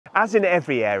As in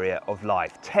every area of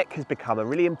life, tech has become a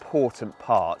really important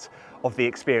part of the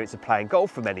experience of playing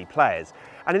golf for many players.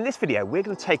 And in this video, we're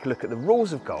going to take a look at the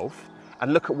rules of golf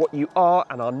and look at what you are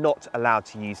and are not allowed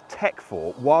to use tech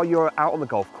for while you're out on the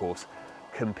golf course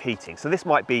competing. So this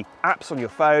might be apps on your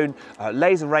phone,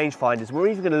 laser rangefinders. We're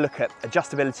even going to look at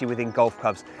adjustability within golf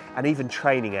clubs and even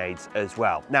training aids as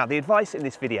well. Now, the advice in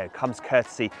this video comes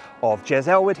courtesy of Jezz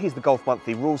Ellwood. He's the Golf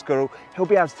Monthly rules guru. He'll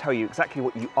be able to tell you exactly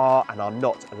what you are and are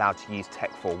not allowed to use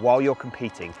tech for while you're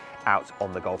competing out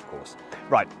on the golf course.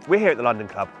 Right, we're here at the London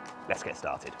Club. Let's get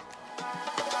started.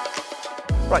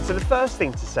 Right, so the first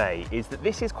thing to say is that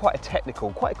this is quite a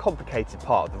technical, quite a complicated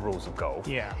part of the rules of golf.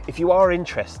 Yeah. If you are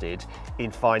interested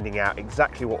in finding out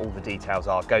exactly what all the details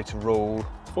are, go to rule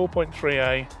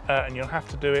 4.3a, and you'll have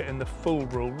to do it in the full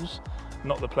rules,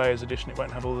 not the players edition. It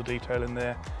won't have all the detail in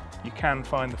there. You can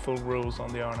find the full rules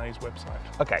on the RNA's website.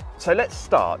 Okay, so let's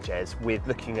start, Jez, with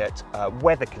looking at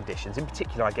weather conditions, in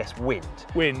particular, I guess, wind.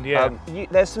 Wind, yeah.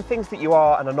 There's some things that you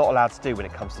are and are not allowed to do when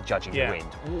it comes to judging Yeah. the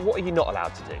wind. What are you not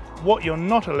allowed to do? What you're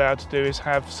not allowed to do is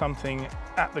have something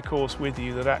at the course with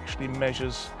you that actually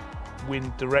measures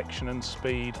wind direction and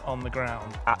speed on the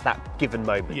ground. At that given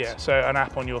moment? Yeah, so an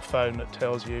app on your phone that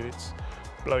tells you it's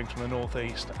blowing from the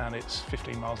northeast and it's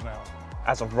 15 miles an hour.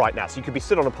 As of right now. So you could be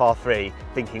stood on a par 3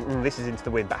 thinking, this is into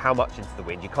the wind, but how much into the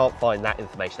wind? You can't find that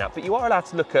information out, but you are allowed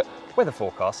to look at weather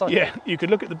forecasts, aren't you? Yeah, you could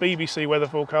look at the BBC weather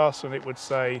forecast and it would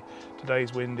say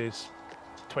today's wind is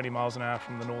 20 miles an hour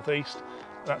from the northeast.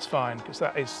 That's fine, because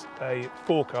that is a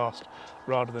forecast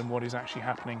rather than what is actually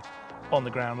happening on the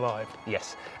ground live.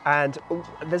 Yes, and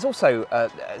there's also a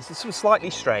sort of slightly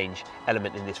strange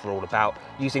element in this rule about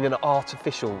using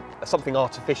something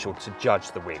artificial to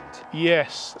judge the wind.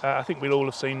 Yes, I think we'll all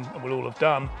have seen, and we'll all have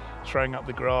done, throwing up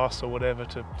the grass or whatever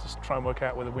to just try and work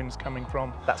out where the wind's coming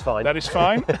from. That's fine. That is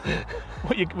fine.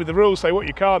 With the rules say what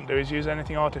you can't do is use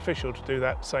anything artificial to do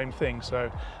that same thing. So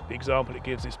the example it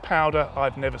gives is powder.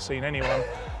 I've never seen anyone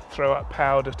throw up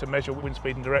powder to measure wind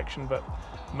speed and direction, but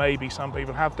maybe some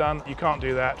people have done. You can't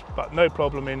do that, but no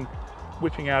problem in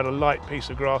whipping out a light piece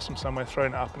of grass from somewhere,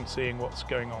 throwing it up and seeing what's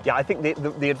going on. Yeah, I think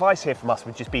the advice here from us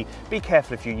would just be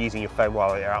careful if you're using your phone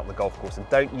while you're out on the golf course, and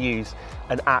don't use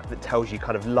an app that tells you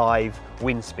kind of live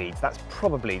wind speeds. That's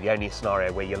probably the only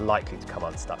scenario where you're likely to come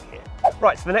unstuck here.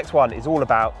 Right, so the next one is all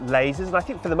about lasers, and I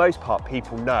think for the most part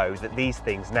people know that these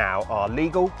things now are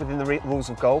legal within the rules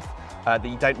of golf. That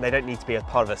they don't need to be a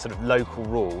part of a sort of local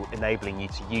rule enabling you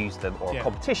to use them, or a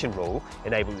competition rule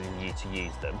enabling you to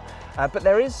use them. But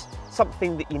there is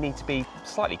something that you need to be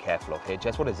slightly careful of here,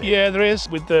 Jez. What is it? Yeah, there is.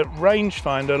 With the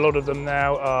rangefinder, a lot of them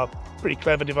now are pretty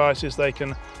clever devices. They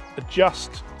can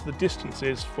adjust the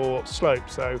distances for slope.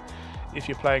 So if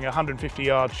you're playing a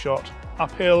 150-yard shot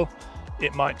uphill,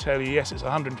 it might tell you, yes, it's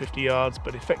 150 yards,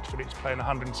 but effectively it's playing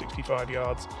 165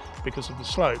 yards because of the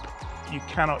slope. You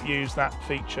cannot use that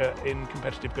feature in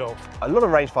competitive golf. A lot of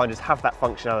rangefinders have that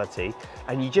functionality,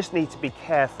 and you just need to be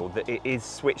careful that it is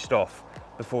switched off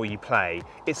before you play.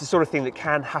 It's the sort of thing that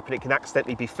can happen. It can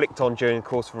accidentally be flicked on during the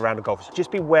course of a round of golf. So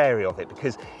just be wary of it,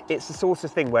 because it's the sort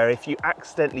of thing where if you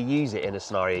accidentally use it in a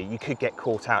scenario, you could get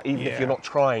caught out, even if you're not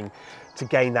trying to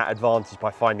gain that advantage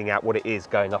by finding out what it is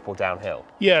going up or downhill.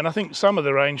 Yeah, and I think some of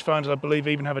the rangefinders, I believe,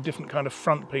 even have a different kind of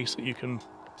front piece that you can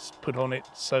put on it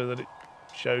so that it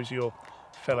shows your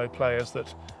fellow players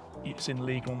that it's in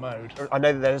legal mode. I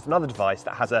know that there's another device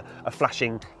that has a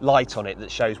flashing light on it that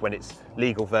shows when it's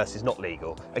legal versus not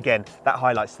legal. Again, that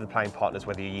highlights to the playing partners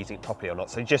whether you're using it properly or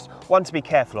not. So just one to be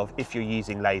careful of if you're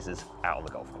using lasers out on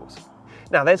the golf course.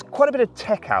 Now, there's quite a bit of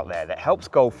tech out there that helps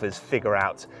golfers figure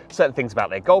out certain things about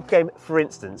their golf game, for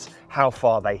instance, how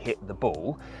far they hit the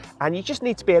ball. And you just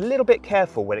need to be a little bit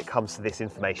careful when it comes to this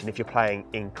information if you're playing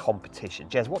in competition.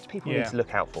 Jez, what do people need to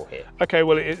look out for here? Okay,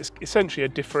 well, it's essentially a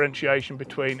differentiation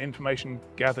between information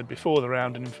gathered before the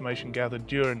round and information gathered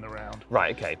during the round.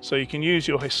 Right, okay. So you can use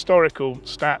your historical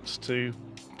stats to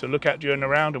look at during the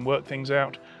round and work things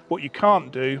out. What you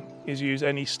can't do is use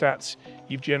any stats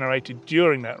you've generated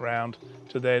during that round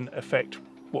to then affect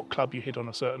what club you hit on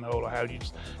a certain hole, or how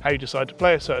you decide to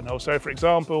play a certain hole. So for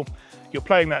example, you're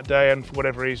playing that day and for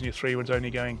whatever reason your 3-wood's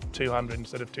only going 200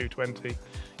 instead of 220.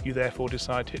 You therefore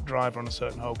decide to hit driver on a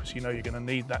certain hole because you know you're going to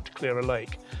need that to clear a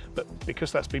lake. But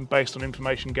because that's been based on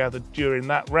information gathered during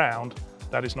that round,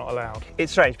 that is not allowed.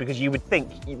 It's strange because you would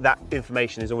think that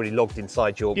information is already logged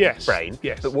inside your brain,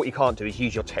 but what you can't do is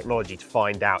use your technology to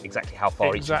find out exactly how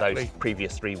far each of those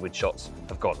previous 3-wood shots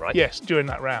have gone, right? Yes, during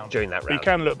that round. During that round. But you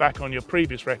can look back on your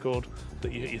previous record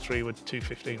that you hit your 3-wood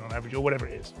 215 on average, or whatever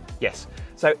it is. Yes.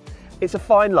 So It's a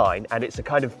fine line, and it's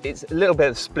a little bit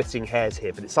of splitting hairs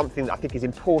here, but it's something that I think is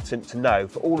important to know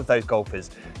for all of those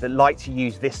golfers that like to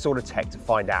use this sort of tech to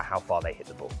find out how far they hit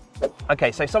the ball.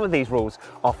 Okay, so some of these rules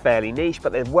are fairly niche,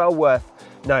 but they're well worth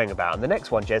knowing about. And the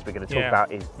next one, Jez, we're going to talk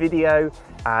about is video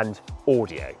and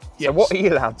audio. Yes. So what are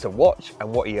you allowed to watch,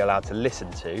 and what are you allowed to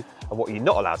listen to, and what are you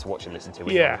not allowed to watch and listen to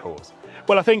when you're on the course?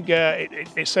 Well, I think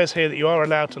it says here that you are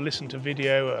allowed to listen to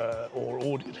video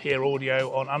or hear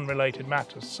audio on unrelated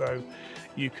matters. So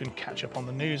you can catch up on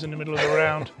the news in the middle of the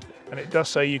round, and it does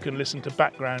say you can listen to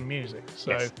background music.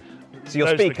 So, yes. So your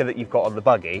speaker that you've got on the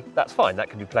buggy, that's fine, that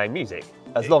can be playing music,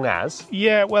 as long as...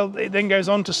 Yeah, well, it then goes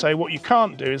on to say what you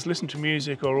can't do is listen to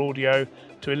music or audio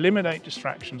to eliminate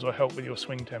distractions or help with your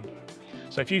swing tempo.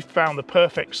 So if you've found the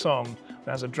perfect song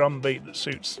that has a drum beat that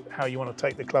suits how you want to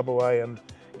take the club away and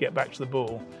get back to the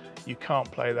ball, you can't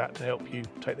play that to help you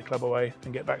take the club away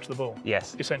and get back to the ball.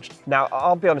 Yes. Essentially. Now,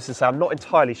 I'll be honest and say I'm not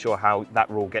entirely sure how that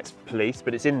rule gets policed,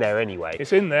 but it's in there anyway.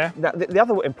 It's in there. Now, the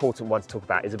other important one to talk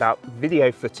about is about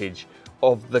video footage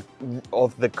of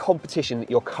the competition that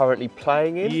you're currently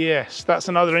playing in. Yes, that's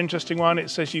another interesting one.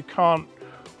 It says you can't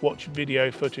watch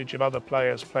video footage of other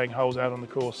players playing holes out on the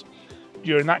course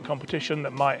during that competition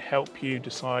that might help you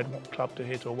decide what club to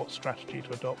hit or what strategy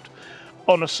to adopt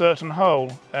on a certain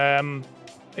hole.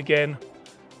 Again,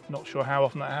 not sure how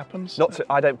often that happens.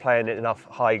 I don't play in enough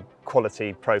high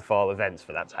quality profile events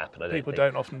for that to happen. People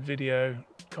don't often video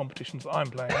competitions that I'm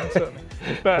playing in, certainly.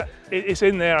 But it's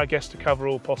in there, I guess, to cover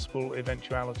all possible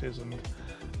eventualities, and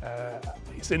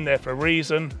it's in there for a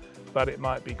reason, but it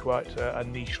might be quite a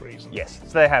niche reason. Yes, so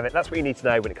there you have it. That's what you need to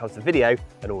know when it comes to video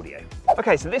and audio.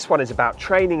 Okay, so this one is about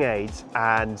training aids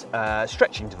and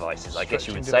stretching devices, I guess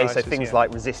you would say, so things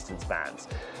like resistance bands.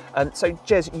 So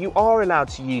Jez, you are allowed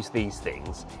to use these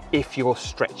things if you're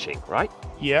stretching, right?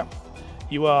 Yeah,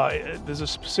 you are. There's a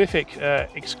specific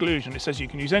exclusion. It says you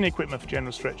can use any equipment for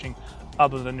general stretching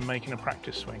other than in making a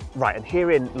practice swing. Right, and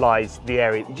herein lies the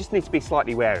area you just need to be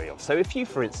slightly wary of. So if you,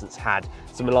 for instance, had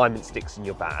some alignment sticks in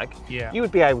your bag, you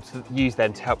would be able to use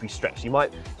them to help you stretch. You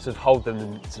might sort of hold them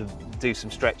and sort of do some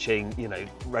stretching, you know,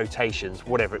 rotations,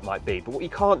 whatever it might be. But what you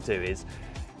can't do is,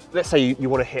 let's say you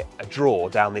want to hit a draw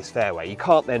down this fairway, you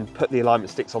can't then put the alignment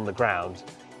sticks on the ground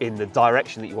in the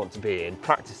direction that you want to be in,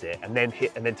 practice it, and then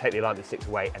take the alignment sticks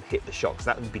away and hit the shot, because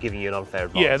that would be giving you an unfair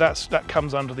advantage. Yeah, that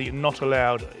comes under the not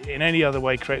allowed in any other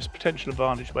way, creates a potential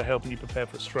advantage by helping you prepare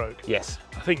for a stroke. Yes.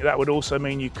 I think that would also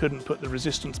mean you couldn't put the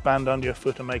resistance band under your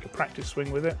foot and make a practice swing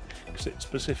with it, because it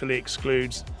specifically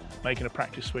excludes making a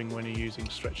practice swing when you're using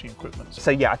stretching equipment.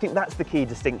 So yeah, I think that's the key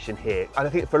distinction here. And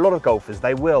I think for a lot of golfers,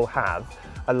 they will have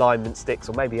alignment sticks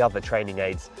or maybe other training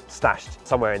aids stashed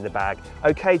somewhere in the bag.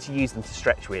 Okay to use them to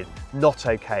stretch with, not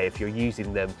okay if you're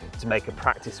using them to make a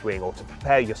practice swing or to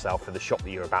prepare yourself for the shot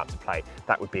that you're about to play.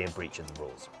 That would be in breach of the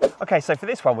rules. Okay, so for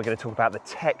this one, we're going to talk about the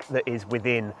tech that is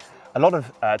within a lot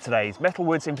of today's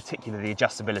metalwoods, in particular the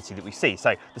adjustability that we see.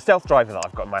 So the Stealth driver that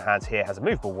I've got in my hands here has a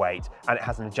movable weight and it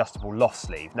has an adjustable loft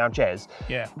sleeve. Now Jez,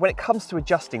 when it comes to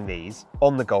adjusting these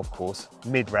on the golf course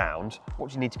mid-round, what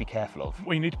do you need to be careful of?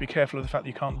 Well, you need to be careful of the fact that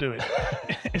you can't do it,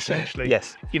 essentially.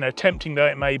 Yes. You know, tempting though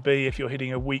it may be, if you're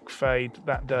hitting a weak fade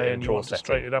that day and you want to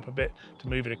straighten it up a bit to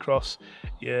move it across,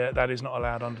 yeah, that is not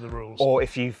allowed under the rules. Or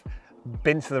if you've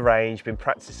been to the range, been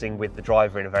practicing with the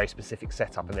driver in a very specific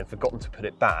setup and then forgotten to put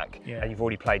it back, and you've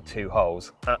already played 2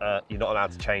 holes, you're not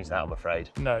allowed to change that, I'm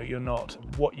afraid. No, you're not.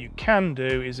 What you can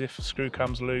do is if a screw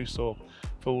comes loose or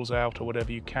falls out or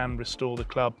whatever, you can restore the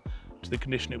club to the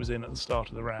condition it was in at the start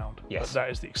of the round. Yes. But that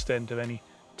is the extent of any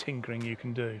tinkering you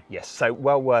can do. Yes, so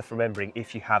well worth remembering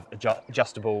if you have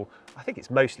adjustable, I think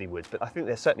it's mostly wood, but I think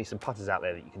there's certainly some putters out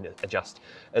there that you can adjust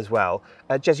as well.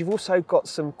 Jez, you've also got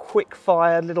some quick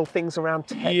fire little things around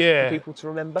tech for people to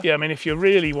remember. Yeah, I mean, if you're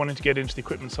really wanting to get into the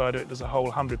equipment side of it, there's a whole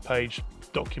 100-page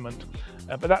document,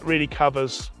 but that really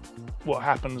covers what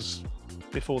happens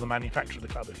before the manufacture of the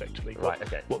club, effectively. Right,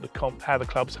 okay. How the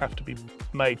clubs have to be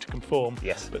made to conform.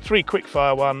 Yes. But 3 quick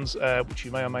fire ones, which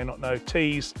you may or may not know,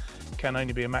 tees can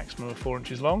only be a maximum of 4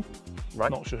 inches long.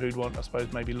 Right. Not sure who'd want, I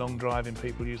suppose, maybe long driving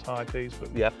people use high tees,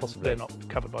 but yeah, possibly. They're not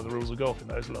covered by the rules of golf in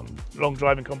those long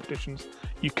driving competitions.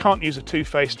 You can't use a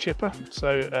 2-faced chipper,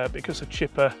 so because a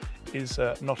chipper is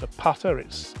not a putter,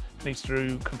 it needs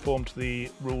to conform to the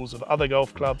rules of other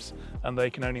golf clubs, and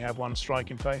they can only have 1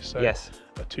 striking face. So yes.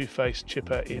 A 2-faced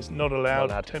chipper is not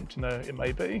allowed. Tempting though it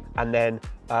may be. And then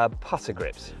putter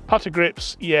grips. Putter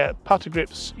grips, yeah, putter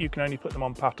grips, you can only put them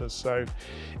on putters. So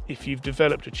if you've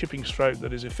developed a chipping stroke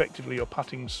that is effectively your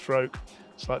putting stroke,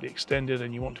 slightly extended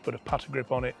and you want to put a putter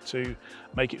grip on it to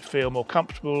make it feel more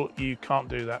comfortable, you can't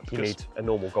do that. You need a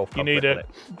normal golf club grip. You need grip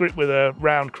a grip with a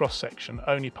round cross section.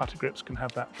 Only putter grips can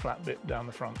have that flat bit down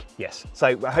the front. Yes,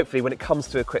 so hopefully when it comes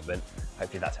to equipment,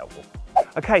 hopefully that's helpful.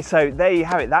 Okay, so there you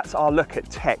have it. That's our look at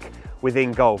tech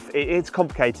within golf. It is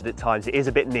complicated at times, it is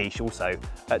a bit niche also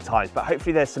at times, but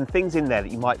hopefully there's some things in there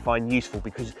that you might find useful,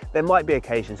 because there might be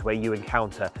occasions where you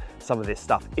encounter some of this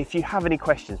stuff. If you have any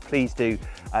questions, please do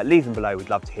leave them below.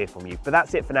 We'd love to hear from you. But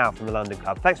that's it for now from the London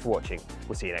Club. Thanks for watching.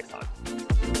 We'll see you next time.